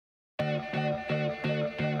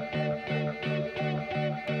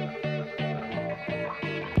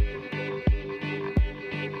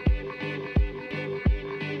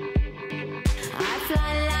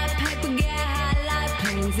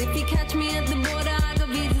If you catch me at the border, I got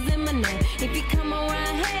visas in my name. If you come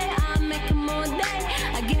around here, I'll make 'em all day.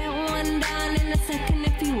 I get one down in a second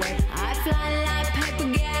if you wait. I fly like paper,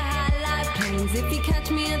 get high like planes. If you catch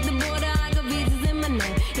me at the border, I got visas in my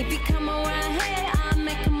name. If you come around here, I'll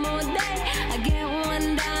make 'em all day. I get one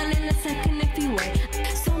down in a second if you wait.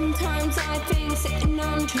 Sometimes I think sitting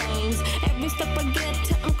on trains. Every step I get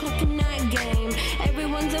to, I'm clocking that game.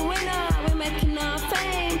 Everyone's a winner, we're making our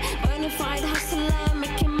fame. Bonafide hustler,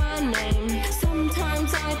 making my name.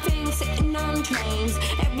 Sometimes I think sitting on trains.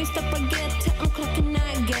 Every step I get